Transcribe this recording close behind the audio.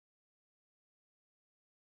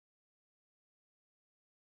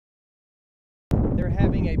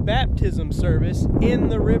having a baptism service in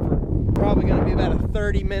the river. Probably going to be about a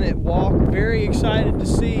 30-minute walk. Very excited to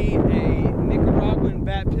see a Nicaraguan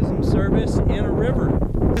baptism service in a river.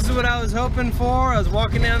 This is what I was hoping for. I was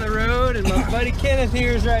walking down the road and my buddy Kenneth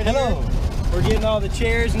here is right here. We're getting all the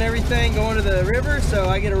chairs and everything going to the river, so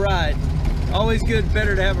I get a ride. Always good,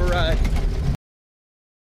 better to have a ride.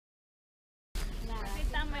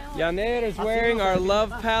 Yaner is wearing our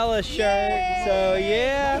LOVEPALA shirt, so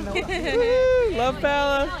yeah. Woo,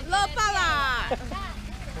 LOVEPALA. LOVEPALA.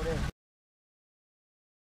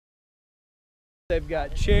 They've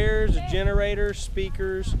got chairs, generators,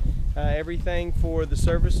 speakers, everything for the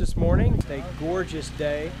service this morning. It's a gorgeous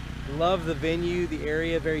day. Love the venue, the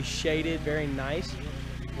area, very shaded, very nice.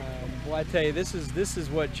 Well, I tell you, this is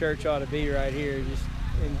what church ought to be right here. Just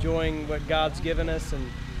enjoying what God's given us and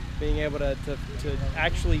being able to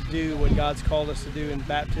actually do what God's called us to do in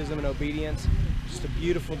baptism and obedience. Just a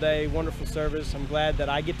beautiful day, wonderful service. I'm glad that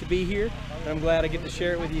I get to be here, and I'm glad I get to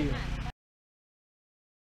share it with you.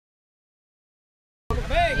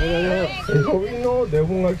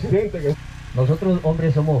 Nosotros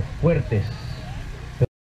hombres somos fuertes.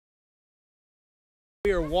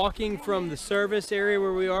 We are walking from the service area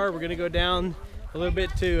where we are. We're going to go down a little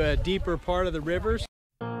bit to a deeper part of the rivers.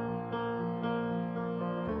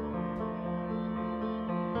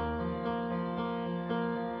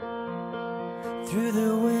 Through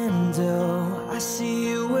the window, I see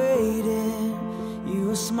you waiting. You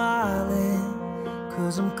were smiling,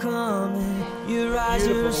 'cause I'm coming. Your eyes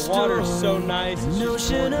are a story. The water's so nice. An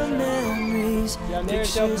ocean of memories. Down there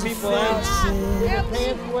helping people out. Their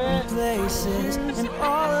pants wet. Places and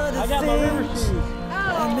all of the I got my river things shoes.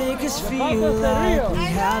 that make us feel like we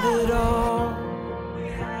have it all.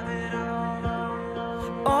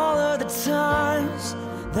 All of the times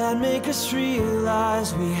that make us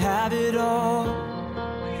realize we have it all.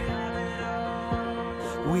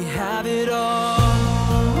 We have it all.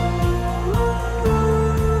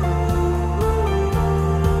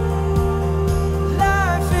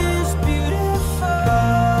 Life is beautiful.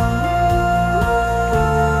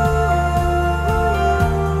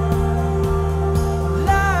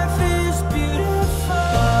 Life is beautiful.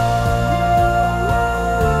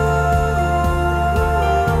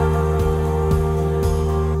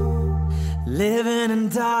 Living and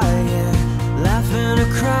dying, laughing or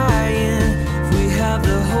crying. If we have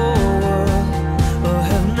the whole world or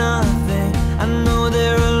have nothing, I know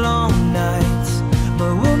there are long nights,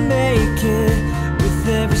 but we'll make it. With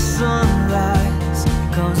every sunrise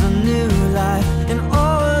comes a new life, and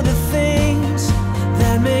all of the things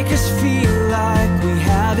that make us feel like we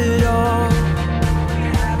have it all.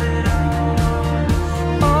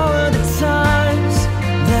 All of the times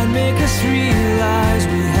that make us realize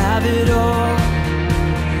we have it all.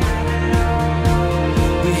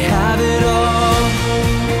 We have it all.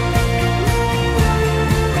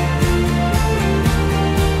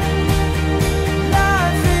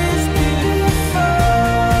 Life is beautiful.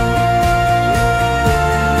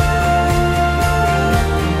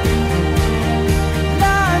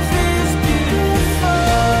 Life is beautiful.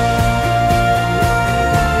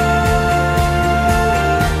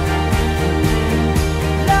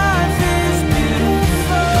 Life is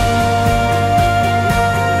beautiful.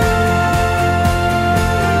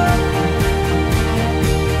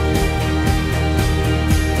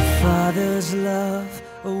 Father's love,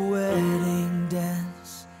 a wedding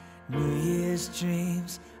dance, New Year's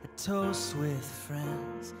dreams, a toast with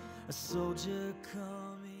friends, a soldier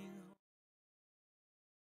coming.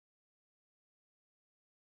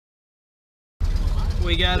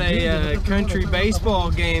 We got a country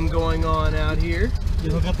baseball game going on out here.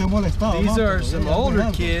 These are some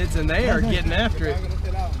older kids and they are getting after it.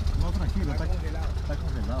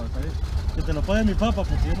 Que te lo pague mi papá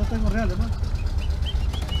porque yo no tengo reales, ¿no?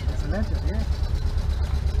 Excelente, bien.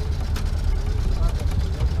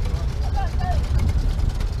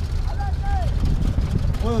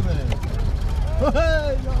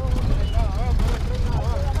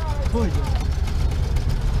 Uy,